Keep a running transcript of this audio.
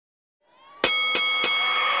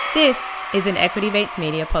This is an Equity Mates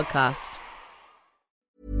Media podcast.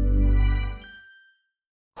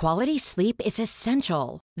 Quality sleep is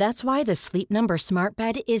essential. That's why the Sleep Number Smart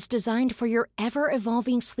Bed is designed for your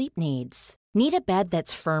ever-evolving sleep needs. Need a bed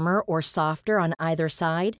that's firmer or softer on either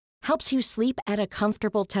side? Helps you sleep at a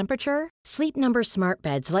comfortable temperature? Sleep Number Smart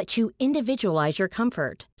Beds let you individualize your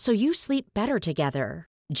comfort, so you sleep better together.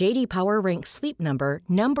 J.D. Power ranks Sleep Number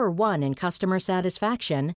number 1 in customer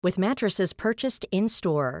satisfaction with mattresses purchased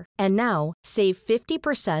in-store. And now, save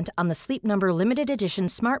 50% on the Sleep Number Limited Edition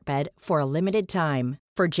Smart Bed for a limited time.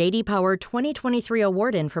 For J.D. Power 2023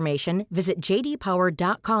 award information, visit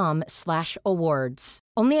jdpower.com/awards.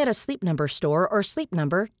 Only at a Sleep Number store or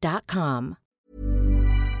sleepnumber.com.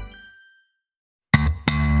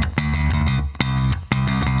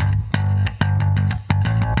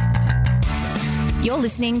 You're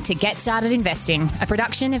listening to Get Started Investing, a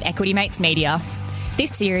production of Equity Mates Media.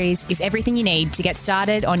 This series is everything you need to get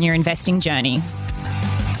started on your investing journey.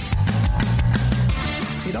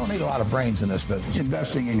 You don't need a lot of brains in this business.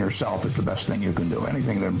 Investing in yourself is the best thing you can do.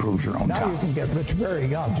 Anything that improves your own Now time. you can get rich very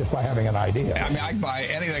young just by having an idea. I mean, I can buy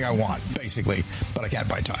anything I want, basically, but I can't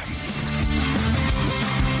buy time.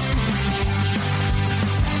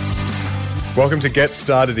 Welcome to Get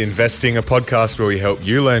Started Investing, a podcast where we help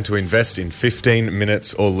you learn to invest in 15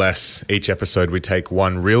 minutes or less. Each episode, we take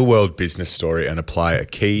one real-world business story and apply a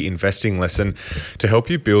key investing lesson to help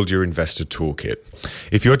you build your investor toolkit.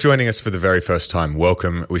 If you're joining us for the very first time,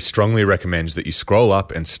 welcome. We strongly recommend that you scroll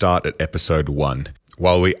up and start at episode 1.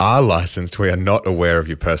 While we are licensed, we are not aware of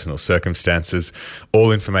your personal circumstances.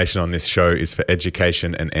 All information on this show is for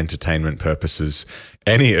education and entertainment purposes.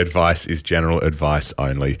 Any advice is general advice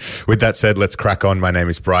only. With that said, let's crack on. My name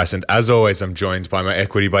is Bryce, and as always, I'm joined by my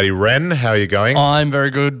equity buddy, Ren. How are you going? I'm very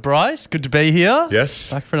good, Bryce. Good to be here.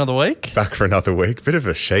 Yes. Back for another week. Back for another week. Bit of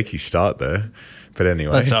a shaky start there. But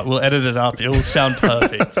anyway. That's right. We'll edit it up. It will sound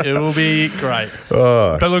perfect. It will be great.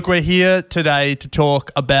 Oh. But look, we're here today to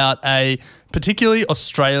talk about a particularly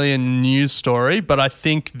Australian news story, but I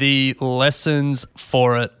think the lessons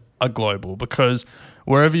for it are global because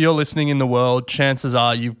wherever you're listening in the world, chances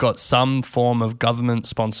are you've got some form of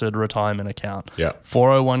government-sponsored retirement account. Yeah.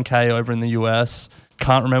 401k over in the US.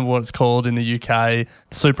 Can't remember what it's called in the UK.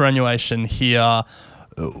 Superannuation here.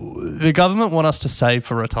 The government want us to save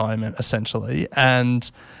for retirement, essentially,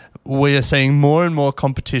 and we are seeing more and more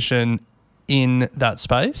competition in that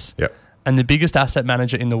space. Yep. And the biggest asset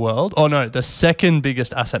manager in the world, the second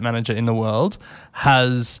biggest asset manager in the world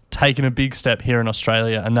has taken a big step here in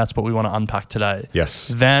Australia, and that's what we want to unpack today. Yes.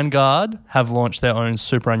 Vanguard have launched their own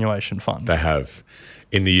superannuation fund. They have.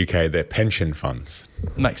 In the UK, they're pension funds.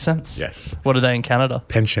 Makes sense. Yes. What are they in Canada?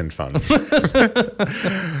 Pension funds. I'm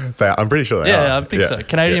pretty sure they are. Yeah, I think so.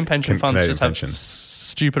 Canadian pension funds Canadian just pension. have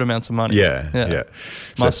stupid amounts of money. Yeah.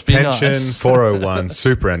 Must so be pension, nice. 401,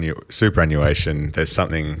 superannuation, there's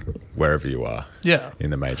something wherever you are. Yeah. In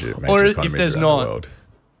the major or economies if there's around not, the world.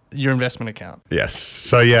 your investment account. Yes.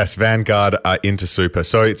 So yes, Vanguard are into super.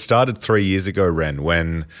 So it started 3 years ago, Ren,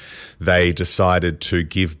 when they decided to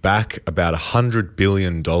give back about $100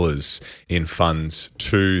 billion in funds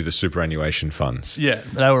to the superannuation funds. Yeah,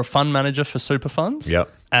 they were a fund manager for super funds.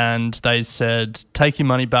 Yep. And they said, take your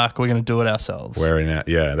money back, we're going to do it ourselves.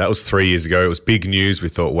 That was 3 years ago. It was big news. We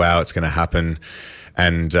thought, wow, it's going to happen.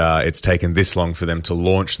 And it's taken this long for them to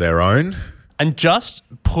launch their own. And just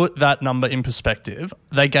put that number in perspective,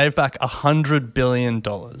 they gave back $100 billion.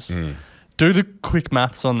 Do the quick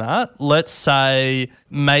maths on that. Let's say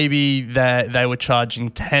maybe they were charging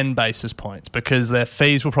 10 basis points because their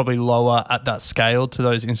fees were probably lower at that scale to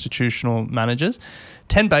those institutional managers.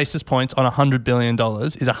 10 basis points on $100 billion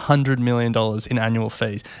is $100 million in annual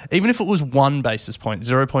fees. Even if it was 1 basis point,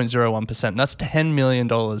 0.01%, that's $10 million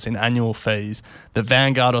in annual fees that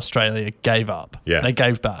Vanguard Australia gave up. Yeah. They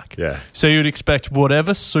gave back. Yeah. So you'd expect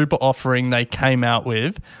whatever super offering they came out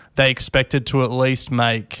with, they expected to at least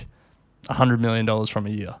make $100 million from a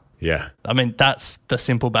year. Yeah. I mean, that's the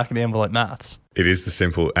simple back of the envelope maths. It is the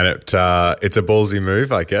simple, and it's a ballsy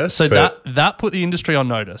move, I guess. So that put the industry on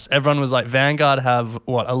notice. Everyone was like, Vanguard have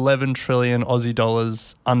 11 trillion Aussie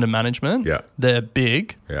dollars under management. Yeah. They're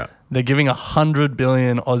big. Yeah. They're giving 100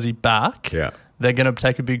 billion Aussie back. Yeah. They're going to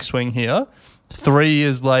take a big swing here. 3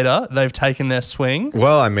 years later, they've taken their swing.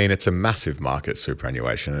 Well, I mean, it's a massive market,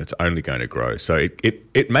 superannuation, and it's only going to grow. So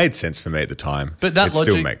it made sense for me at the time. But that it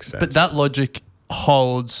logic still makes sense. But that logic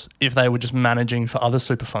holds if they were just managing for other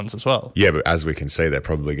super funds as well. Yeah, but as we can see, they're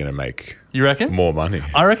probably going to make You reckon? more money.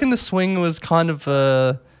 I reckon the swing was kind of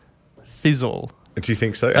a fizzle. Do you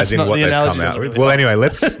think so? That's As in not- what the they've analogy come out doesn't with? really Well, anyway,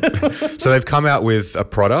 so they've come out with a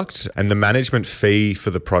product, and the management fee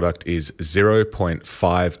for the product is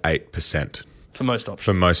 0.58% For most options.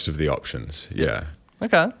 for most of the options. Yeah.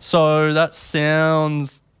 Okay. So that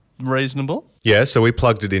sounds reasonable. Yeah, so we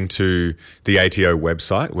plugged it into the ATO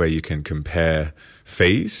website where you can compare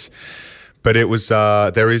fees. But it was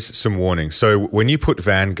there is some warning. So when you put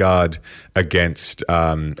Vanguard against,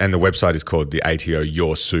 and the website is called the ATO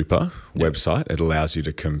Your Super website, it allows you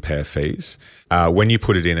to compare fees. When you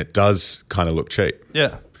put it in, it does kind of look cheap,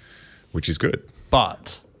 Yeah. which is good.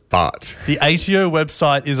 But But the ATO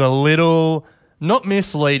website is a little, not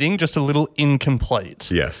misleading, just a little incomplete.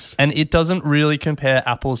 yes, And it doesn't really compare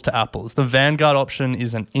apples to apples. The Vanguard option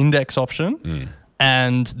is an index option,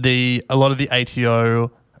 and a lot of the ATO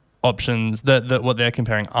options that what they're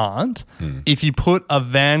comparing aren't. If you put a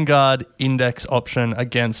Vanguard index option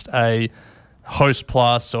against a Host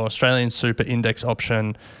Plus or Australian Super index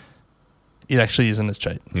option, it actually isn't as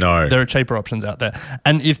cheap. No. There are cheaper options out there.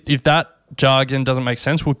 And if that jargon doesn't make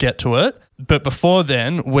sense, we'll get to it. But before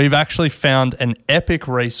then, we've actually found an epic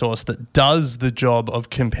resource that does the job of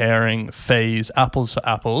comparing fees, apples for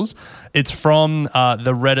apples. It's from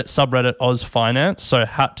the Reddit subreddit Oz Finance. So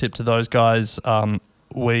hat tip to those guys.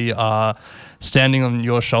 We are standing on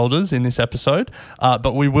your shoulders in this episode,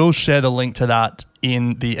 but we will share the link to that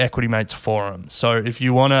in the Equity Mates forum. So if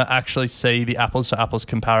you want to actually see the apples for apples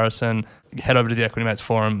comparison, head over to the Equity Mates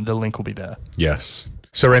forum. The link will be there. yes.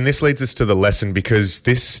 So, Ren, this leads us to the lesson because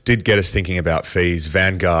this did get us thinking about fees.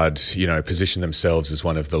 Vanguard, position themselves as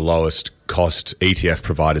one of the lowest cost ETF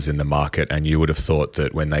providers in the market, and you would have thought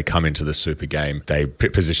that when they come into the super game, they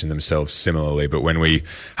position themselves similarly. But when we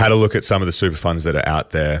had a look at some of the super funds that are out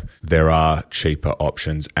there, there are cheaper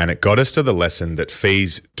options, and it got us to the lesson that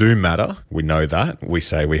fees do matter. We know that. We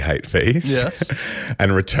say we hate fees. Yes.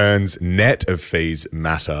 And returns net of fees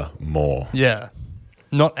matter more. Yeah.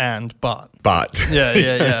 Not but. But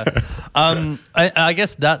Yeah. I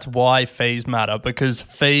guess that's why fees matter, because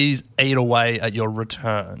fees eat away at your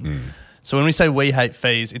return. So when we say we hate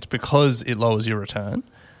fees, it's because it lowers your return.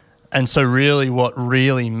 And so really what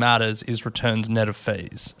really matters is returns net of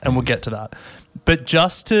fees. And we'll get to that. But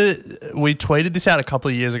we tweeted this out a couple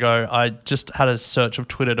of years ago. I just had a search of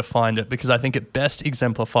Twitter to find it because I think it best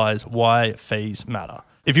exemplifies why fees matter.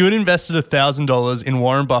 If you had invested $1,000 in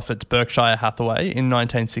Warren Buffett's Berkshire Hathaway in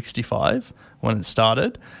 1965 when it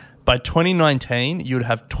started, by 2019, you would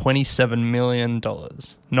have $27 million.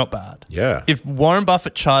 Not bad. Yeah. If Warren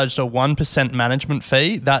Buffett charged a 1% management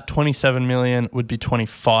fee, that $27 million would be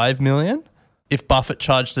 $25 million. If Buffett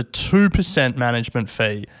charged a 2% management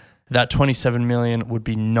fee, that $27 million would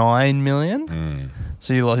be $9 million.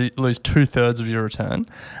 So you lose 2/3 of your return.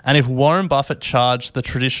 And if Warren Buffett charged the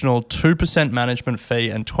traditional 2% management fee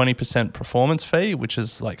and 20% performance fee, which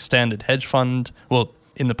is like standard hedge fund, well,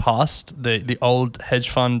 in the past, the old hedge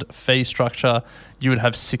fund fee structure, you would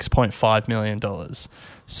have $6.5 million.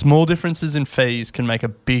 Small differences in fees can make a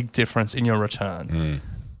big difference in your return.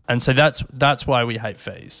 And so that's why we hate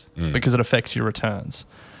fees, because it affects your returns.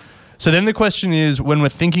 So then the question is, when we're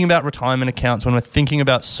thinking about retirement accounts, when we're thinking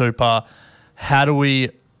about super, how do we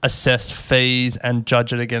assess fees and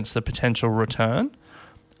judge it against the potential return?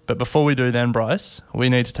 But before we do then, Bryce, we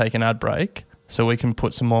need to take an ad break so we can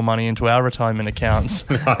put some more money into our retirement accounts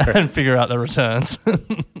and figure out the returns.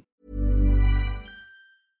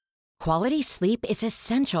 Quality sleep is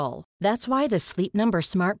essential. That's why the Sleep Number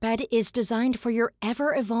Smart Bed is designed for your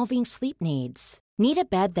ever-evolving sleep needs. Need a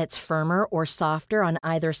bed that's firmer or softer on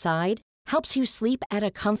either side? Helps you sleep at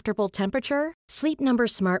a comfortable temperature? Sleep Number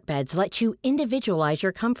Smart Beds let you individualize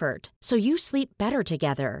your comfort so you sleep better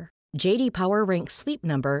together. J.D. Power ranks Sleep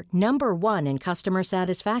Number number 1 in customer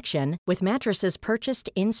satisfaction with mattresses purchased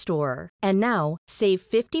in-store. And now, save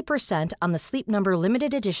 50% on the Sleep Number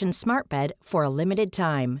Limited Edition Smart Bed for a limited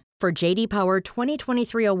time. For J.D. Power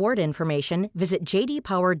 2023 award information, visit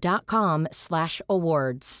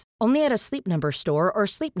jdpower.com/awards. Only at a Sleep Number store or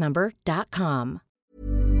sleepnumber.com.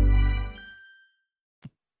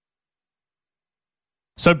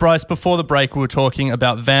 So, Bryce, before the break, we were talking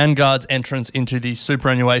about Vanguard's entrance into the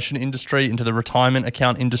superannuation industry, into the retirement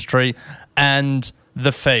account industry, and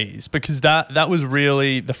the fees, because that was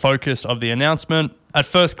really the focus of the announcement. At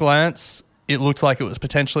first glance, it looked like it was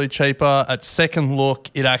potentially cheaper. At second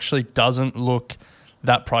look, it actually doesn't look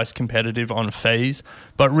that price competitive on fees.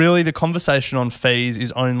 But really, the conversation on fees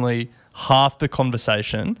is only half the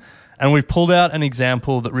conversation. And we've pulled out an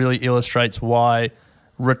example that really illustrates why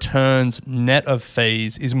returns net of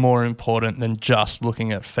fees is more important than just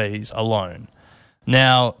looking at fees alone.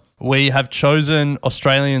 Now, We have chosen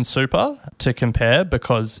Australian Super to compare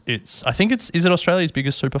because is it Australia's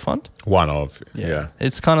biggest super fund? One of, yeah.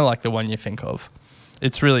 It's kind of like the one you think of.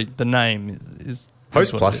 It's really, the name is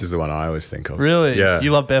Host Plus is the one I always think of. Really? Yeah.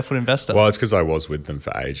 You love Barefoot Investor? Well, it's because I was with them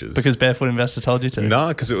for ages. Because Barefoot Investor told you to? No,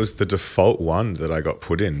 because it was the default one that I got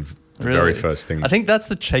put in. The very first thing. I think that's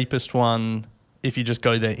the cheapest one if you just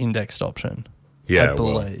go their indexed option. Yeah, I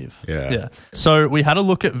believe. Well, yeah. So we had a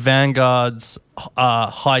look at Vanguard's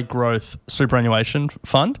high growth superannuation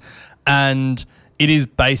fund, and it is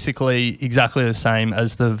basically exactly the same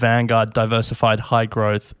as the Vanguard Diversified High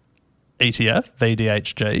Growth ETF,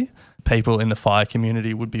 VDHG. People in the FIRE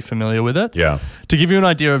community would be familiar with it. Yeah. To give you an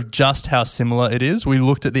idea of just how similar it is, we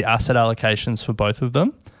looked at the asset allocations for both of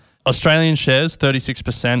them. Australian shares,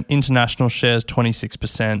 36%. International shares,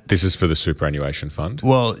 26%. This is for the superannuation fund?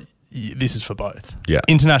 Well, this is for both. Yeah.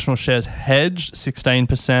 International shares hedged,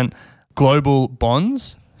 16%. Global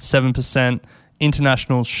bonds, 7%.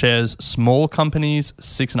 International shares small companies,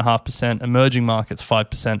 6.5%. Emerging markets,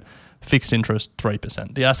 5%. Fixed interest,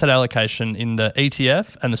 3%. The asset allocation in the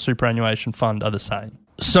ETF and the superannuation fund are the same.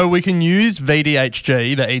 So we can use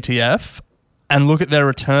VDHG, the ETF, and look at their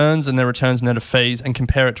returns and their returns net of fees and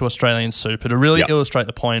compare it to Australian Super to really illustrate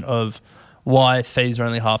the point of why fees are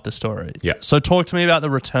only half the story. Yeah. So talk to me about the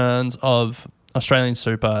returns of Australian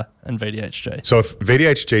Super and VDHG. So if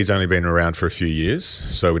VDHG's only been around for a few years,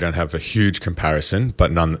 so we don't have a huge comparison,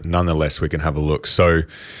 but nonetheless we can have a look. So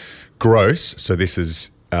gross, so this is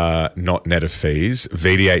not net of fees,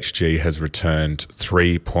 VDHG has returned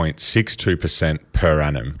 3.62% per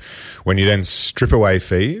annum. When you then strip away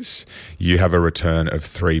fees, you have a return of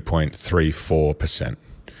 3.34%.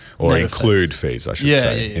 Or net include fees, I should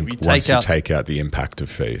say, once you take out the impact of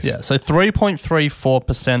fees. Yeah, so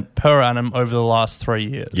 3.34% per annum over the last 3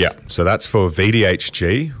 years. Yeah, so that's for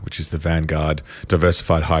VDHG, which is the Vanguard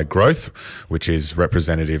Diversified High Growth, which is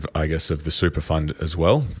representative, I guess, of the super fund as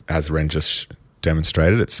well, as Ren just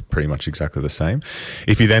demonstrated. It's pretty much exactly the same.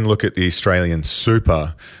 If you then look at the Australian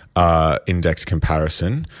Super index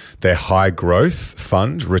comparison, their high growth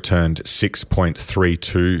fund returned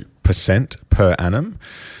 6.32% per annum.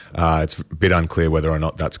 It's a bit unclear whether or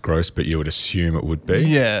not that's gross, but you would assume it would be.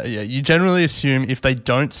 Yeah. You generally assume if they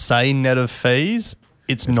don't say net of fees,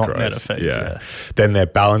 it's not gross. net of fees. Yeah. Then their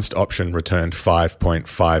balanced option returned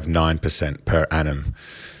 5.59% per annum.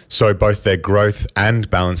 So both their growth and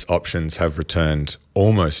balanced options have returned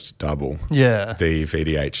almost double the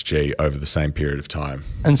VDHG over the same period of time.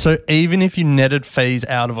 And so even if you netted fees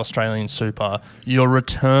out of Australian Super, your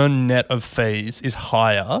return net of fees is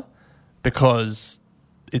higher because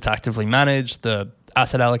it's actively managed, the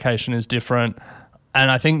asset allocation is different,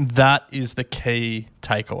 and I think that is the key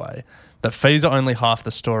takeaway, that fees are only half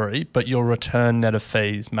the story, but your return net of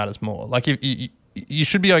fees matters more. Like you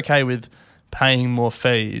should be okay with paying more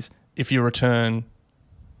fees if your return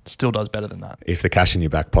still does better than that. If the cash in your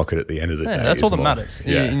back pocket at the end of the day that's all that matters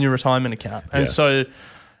in your retirement account. And so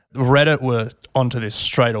Reddit were onto this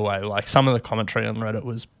straight away. Like some of the commentary on Reddit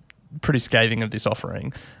was pretty scathing of this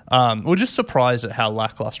offering. We're just surprised at how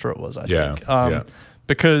lackluster it was, I think.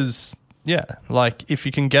 Because, like if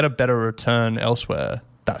you can get a better return elsewhere,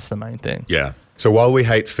 that's the main thing. Yeah. So while we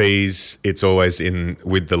hate fees, it's always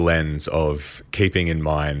with the lens of keeping in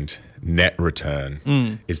mind net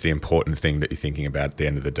return is the important thing that you're thinking about at the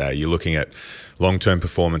end of the day. You're looking at long-term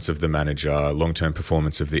performance of the manager, long-term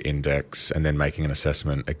performance of the index, and then making an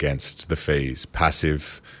assessment against the fees,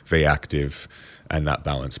 passive v active, and that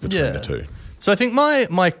balance between the two. So I think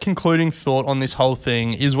my concluding thought on this whole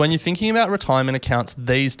thing is when you're thinking about retirement accounts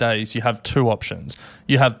these days, you have two options.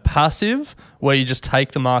 You have passive, where you just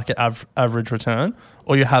take the market average return,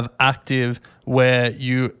 or you have active, where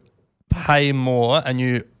you pay more and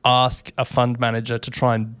you ask a fund manager to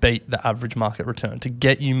try and beat the average market return. To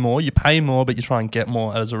get you more, you pay more, but you try and get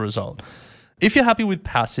more as a result. If you're happy with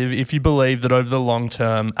passive, if you believe that over the long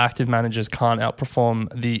term, active managers can't outperform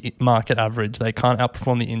the market average, they can't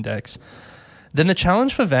outperform the index, then the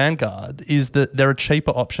challenge for Vanguard is that there are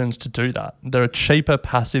cheaper options to do that. There are cheaper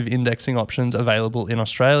passive indexing options available in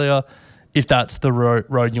Australia if that's the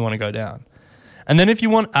road you want to go down. And then if you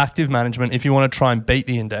want active management, if you want to try and beat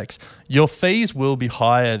the index, your fees will be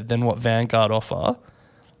higher than what Vanguard offer,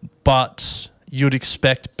 but you'd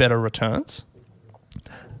expect better returns.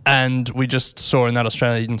 And we just saw in that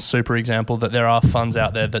Australian Super example that there are funds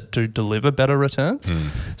out there that do deliver better returns.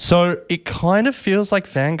 So it kind of feels like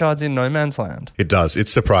Vanguard's in no man's land. It does.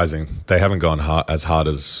 It's surprising. They haven't gone as hard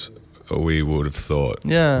as we would have thought.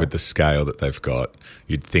 Yeah. With the scale that they've got,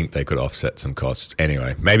 you'd think they could offset some costs.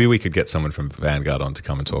 Anyway, maybe we could get someone from Vanguard on to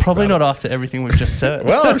come and talk Probably about not it. after everything we've just said.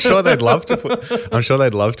 Well, I'm sure they'd love to. I'm sure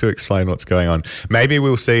they'd love to explain what's going on. Maybe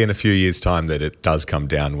we'll see in a few years' time that it does come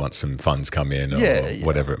down once some funds come in, or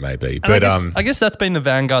whatever it may be. And But I guess that's been the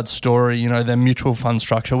Vanguard story. You know, their mutual fund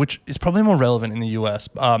structure, which is probably more relevant in the US,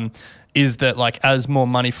 is that like as more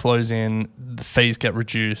money flows in, the fees get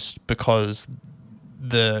reduced because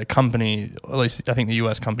the company, at least I think the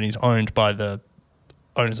US company, is owned by the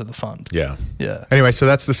owners of the fund. Yeah. Yeah. Anyway, so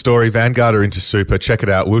that's the story. Vanguard are into super. Check it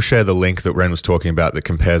out. We'll share the link that Ren was talking about that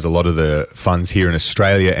compares a lot of the funds here in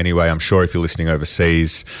Australia. Anyway, I'm sure if you're listening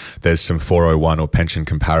overseas, there's some 401 or pension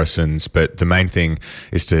comparisons. But the main thing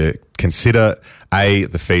is to consider A,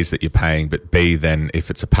 the fees that you're paying, but B, then if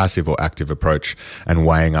it's a passive or active approach, and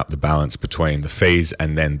weighing up the balance between the fees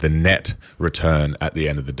and then the net return at the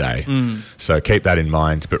end of the day. So keep that in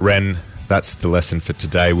mind. But Ren, that's the lesson for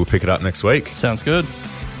today. We'll pick it up next week. Sounds good.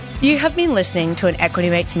 You have been listening to an Equity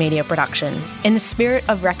Mates Media production. In the spirit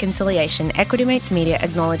of reconciliation, Equity Mates Media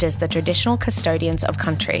acknowledges the traditional custodians of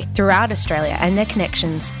country throughout Australia and their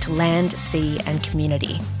connections to land, sea and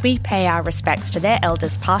community. We pay our respects to their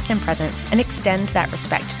elders past and present and extend that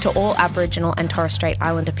respect to all Aboriginal and Torres Strait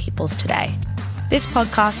Islander peoples today. This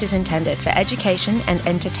podcast is intended for education and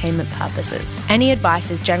entertainment purposes. Any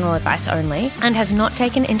advice is general advice only and has not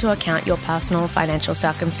taken into account your personal financial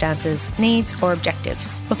circumstances, needs, or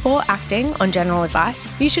objectives. Before acting on general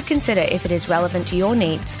advice, you should consider if it is relevant to your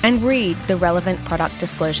needs and read the relevant product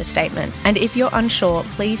disclosure statement. And if you're unsure,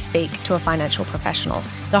 please speak to a financial professional.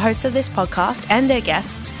 The hosts of this podcast and their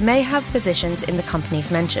guests may have positions in the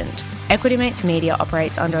companies mentioned. Equity Mates Media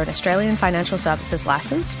operates under an Australian Financial Services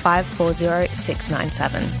Licence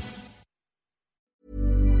 540697.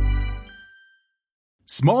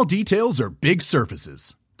 Small details are big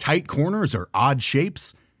surfaces. Tight corners are odd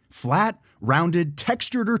shapes. Flat, rounded,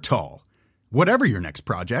 textured, or tall. Whatever your next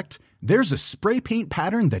project, there's a spray paint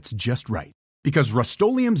pattern that's just right. Because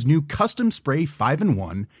Rust-Oleum's new Custom Spray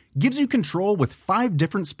 5-in-1 gives you control with 5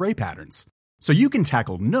 different spray patterns. So you can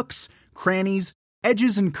tackle nooks, crannies,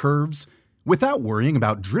 edges, and curves without worrying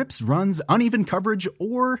about drips, runs, uneven coverage,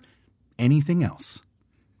 or anything else.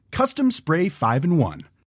 Custom Spray 5-in-1.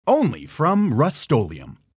 Only from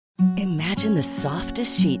Rust-Oleum. Imagine the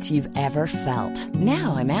softest sheets you've ever felt.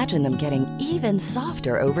 Now imagine them getting even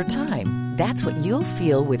softer over time. That's what you'll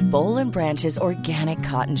feel with Boll & Branch's organic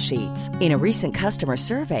cotton sheets. In a recent customer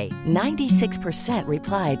survey, 96%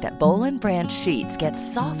 replied that Boll & Branch sheets get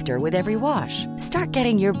softer with every wash. Start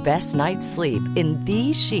getting your best night's sleep in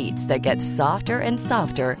these sheets that get softer and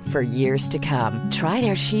softer for years to come. Try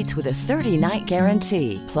their sheets with a 30-night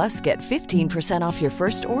guarantee. Plus, get 15% off your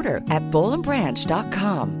first order at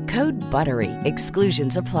bollandbranch.com. Code BUTTERY.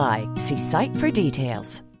 Exclusions apply. See site for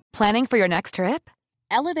details. Planning for your next trip?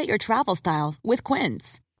 Elevate your travel style with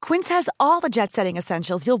Quince. Quince has all the jet-setting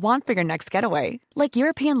essentials you'll want for your next getaway, like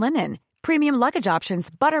European linen, premium luggage options,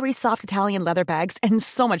 buttery soft Italian leather bags, and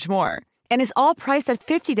so much more. And is all priced at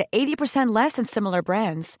 50 to 80% less than similar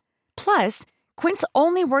brands. Plus, Quince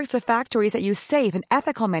only works with factories that use safe and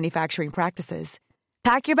ethical manufacturing practices.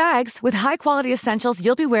 Pack your bags with high-quality essentials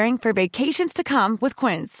you'll be wearing for vacations to come with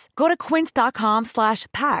Quince. Go to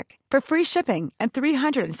quince.com/pack for free shipping and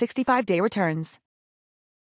 365-day returns.